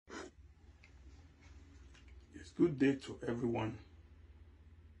Good day to everyone.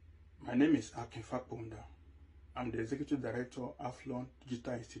 My name is Akin Fapohunda. I'm the Executive Director of Aflon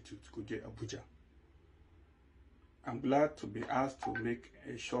Digital Institute, Abuja. I'm glad to be asked to make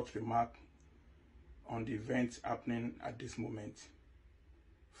a short remark on the events happening at this moment.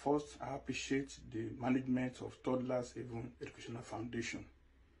 First, I appreciate the management of Toddlers Haven Educational Foundation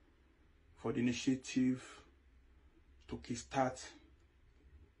for the initiative to kickstart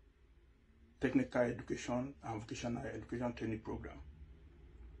Technical Education and Vocational Education Training Program.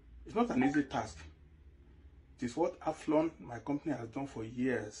 It's not an easy task. It is what Aflon, my company, has done for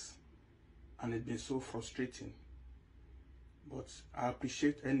years, and it's been so frustrating. But I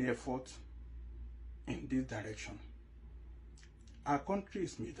appreciate any effort in this direction. Our country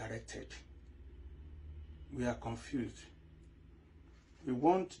is misdirected. We are confused. We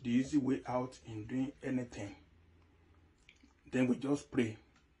want the easy way out in doing anything. Then we just pray.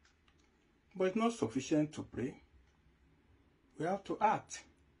 But it's not sufficient to pray. We have to act.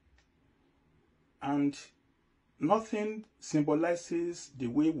 And nothing symbolizes the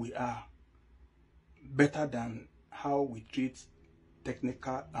way we are better than how we treat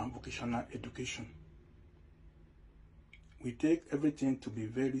technical and vocational education. We take everything to be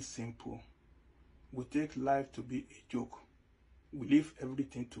very simple. We take life to be a joke. We leave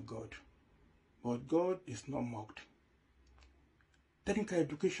everything to God. But God is not mocked. Technical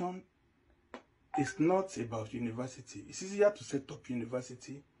education is not about university. It's easier to set up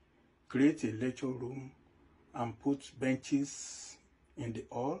university, create a lecture room, and put benches in the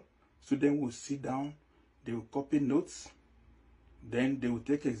hall. Students will sit down, they will copy notes, then they will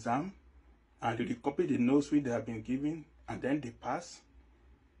take exam, and they will copy the notes which they have been given, and then they pass.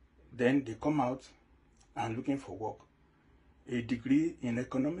 Then they come out and looking for work. A degree in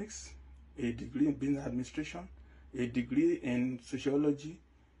economics, a degree in business administration, a degree in sociology,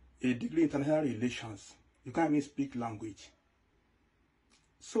 a degree in international relations. You can't even speak language.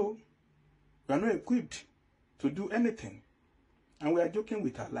 So, we are not equipped to do anything. And we are joking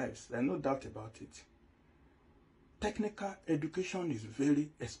with our lives. There's no doubt about it. Technical education is very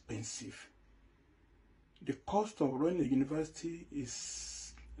expensive. The cost of running a university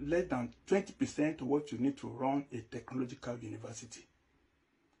is less than 20% of what you need to run a technological university.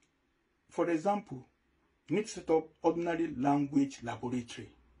 For example, you need to set up ordinary language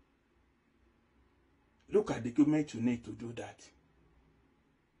laboratory. Look at the equipment you need to do that.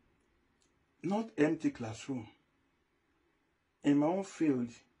 Not empty classroom. In my own field,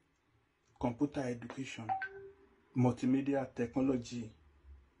 computer education, multimedia technology,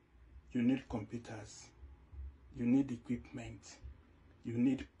 you need computers, you need equipment, you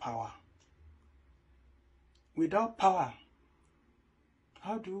need power. Without power,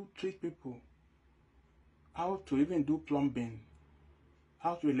 how do you treat people? How to even do plumbing?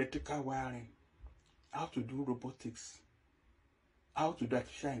 How to do electrical wiring? How to do robotics? How to do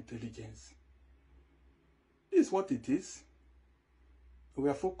artificial intelligence? This is what it is. We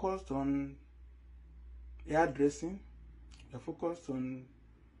are focused on hairdressing. We are focused on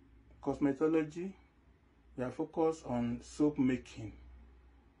cosmetology. We are focused on soap making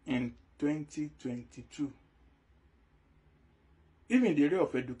in 2022. Even in the area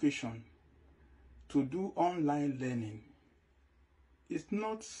of education, to do online learning is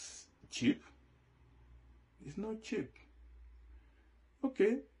not cheap. It's not cheap.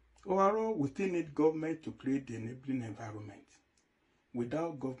 Okay, overall, we still need government to create the enabling environment.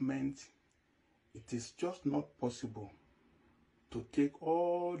 Without government, it is just not possible to take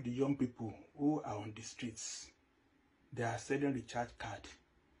all the young people who are on the streets. They are selling recharge card.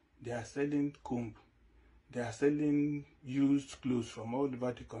 They are selling comb. They are selling used clothes from all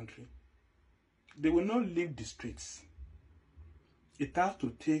over the country. They will not leave the streets. It has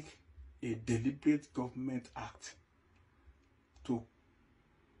to take a deliberate government act to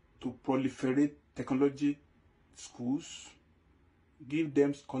proliferate technology schools, give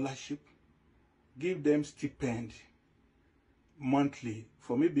them scholarship, give them stipend monthly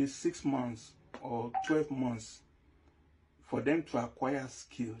for maybe 6 months or 12 months for them to acquire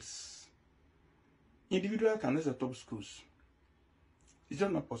skills. Individuals cannot set up schools. It's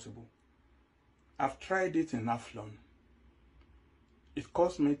just not possible. I've tried it in Aflon. It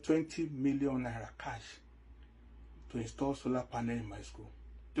cost me 20 million naira cash to install solar panel in my school.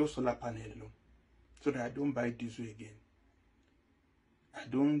 Just solar panel alone. So that I don't buy diesel again. I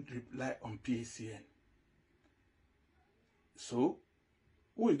don't rely on PACN. So,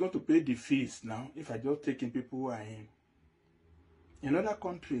 who is going to pay the fees now if I just take in people who are in? In other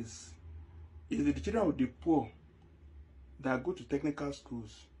countries, it's the children of the poor that go to technical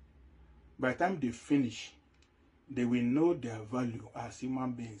schools. By the time they finish, they will know their value as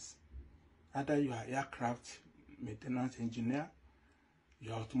human beings. Either you are aircraft maintenance engineer,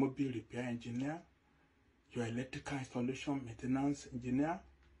 your automobile repair engineer, your electrical installation maintenance engineer.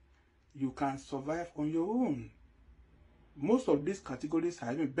 You can survive on your own. Most of these categories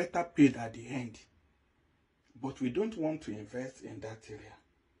are even better paid at the end. But we don't want to invest in that area.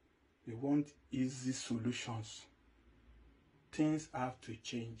 We want easy solutions. Things have to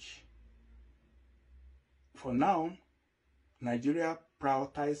change. For now, Nigeria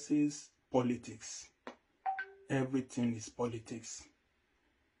prioritizes politics. Everything is politics.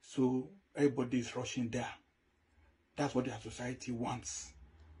 So everybody is rushing there. That's what our society wants.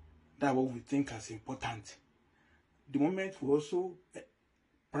 That's what we think is important. The moment we also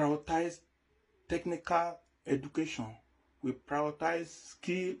prioritize technical education, we prioritize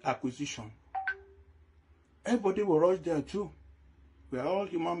skill acquisition. Everybody will rush there too. We are all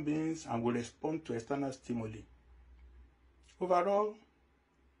human beings and will respond to external stimuli. Overall,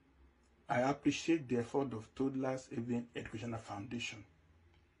 I appreciate the effort of Toddlers Haven Educational Foundation.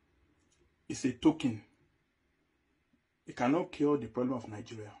 It's a token. It cannot cure the problem of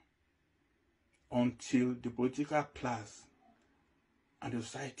Nigeria until the political class and the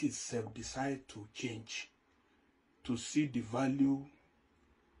society itself decide to change, to see the value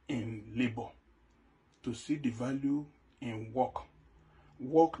in labor, to see the value in work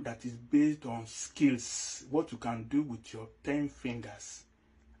that is based on skills, what you can do with your 10 fingers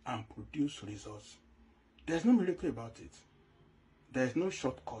and produce results. There's no miracle about it. There's no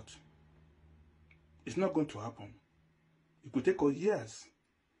shortcut. It's not going to happen. It could take us years.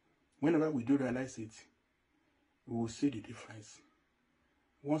 Whenever we do realize it, we will see the difference.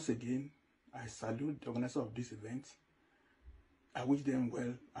 Once again, I salute the organizer of this event. I wish them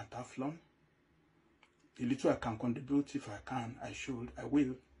well at Aflon. The little I can contribute, if I can, I should, I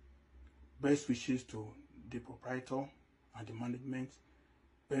will. Best wishes to the proprietor and the management.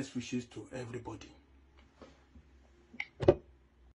 Best wishes to everybody.